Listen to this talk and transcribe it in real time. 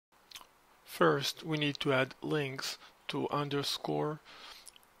First, we need to add links to underscore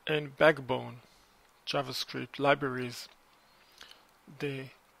and backbone JavaScript libraries. The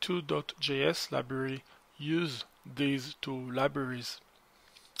Two.js library use these two libraries.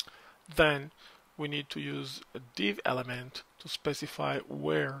 Then we need to use a div element to specify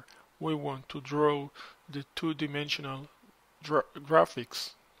where we want to draw the two-dimensional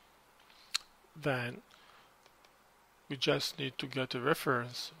graphics. Then we just need to get a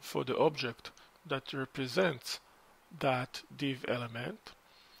reference for the object that represents that div element,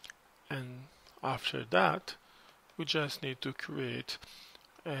 and after that we just need to create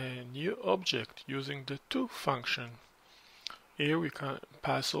a new object using the to function. Here we can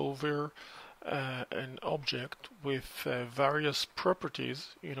pass over an object with various properties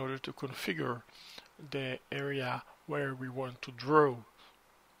in order to configure the area where we want to draw.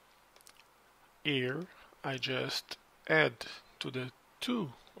 Here I just add to the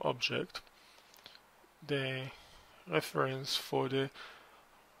to object the reference for the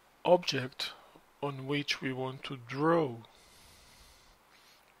object on which we want to draw.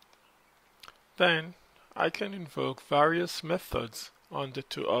 Then I can invoke various methods on the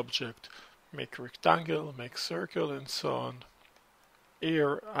to object, make rectangle, make circle, and so on.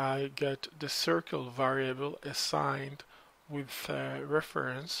 Here I get the circle variable assigned with a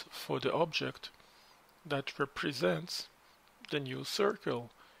reference for the object that represents the new circle.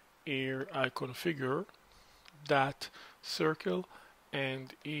 Here I configure that circle,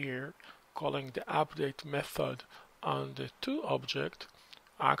 and here calling the update method on the to object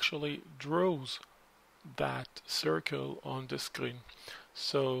actually draws that circle on the screen.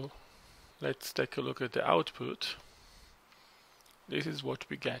 So let's take a look at the output. This is what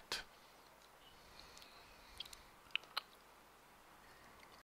we get.